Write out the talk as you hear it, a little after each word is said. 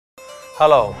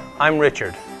Hello, I'm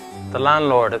Richard, the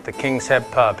landlord at the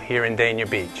Kingshead pub here in Dania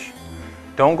Beach.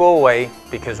 Don't go away,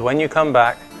 because when you come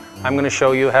back, I'm going to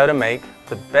show you how to make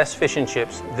the best fish and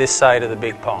chips this side of the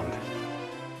big pond.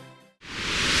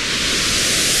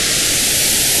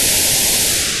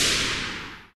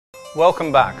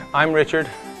 Welcome back. I'm Richard,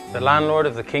 the landlord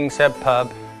of the Kingshead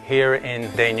pub here in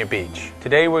Dania Beach.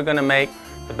 Today we're going to make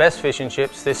the best fish and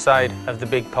chips this side of the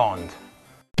big pond.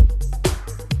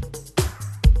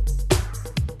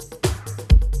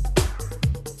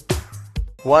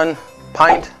 One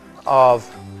pint of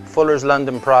Fuller's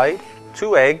London Pride,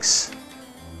 2 eggs,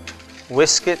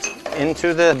 whisk it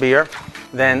into the beer,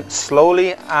 then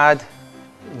slowly add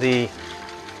the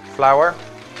flour,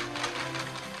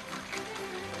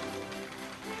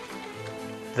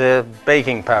 the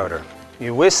baking powder.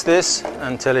 You whisk this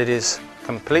until it is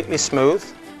completely smooth.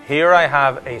 Here I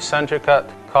have a center cut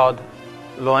cod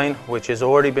loin which has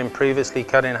already been previously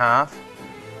cut in half.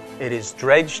 It is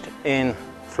dredged in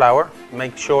flour.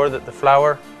 Make sure that the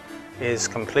flour is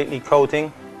completely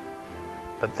coating,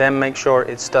 but then make sure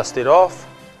it's dusted off.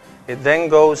 It then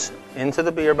goes into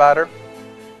the beer batter.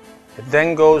 It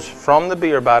then goes from the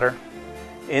beer batter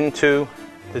into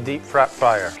the deep fat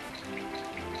fryer.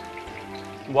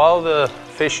 While the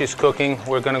fish is cooking,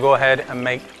 we're going to go ahead and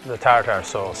make the tartare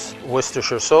sauce.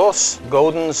 Worcestershire sauce,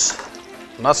 Gordon's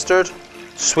mustard,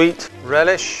 sweet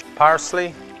relish,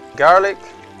 parsley, garlic,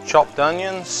 chopped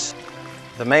onions,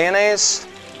 the mayonnaise,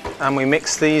 and we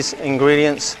mix these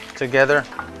ingredients together.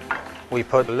 We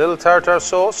put a little tartare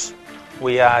sauce,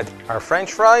 we add our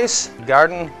French fries,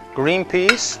 garden green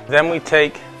peas, then we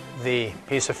take the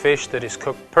piece of fish that is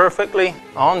cooked perfectly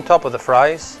on top of the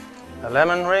fries, a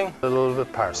lemon ring, a little bit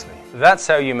of parsley. That's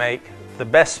how you make the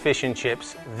best fish and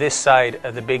chips this side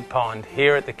of the big pond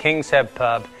here at the Kingshead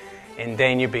pub in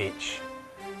Dania Beach.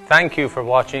 Thank you for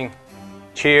watching.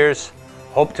 Cheers.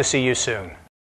 Hope to see you soon.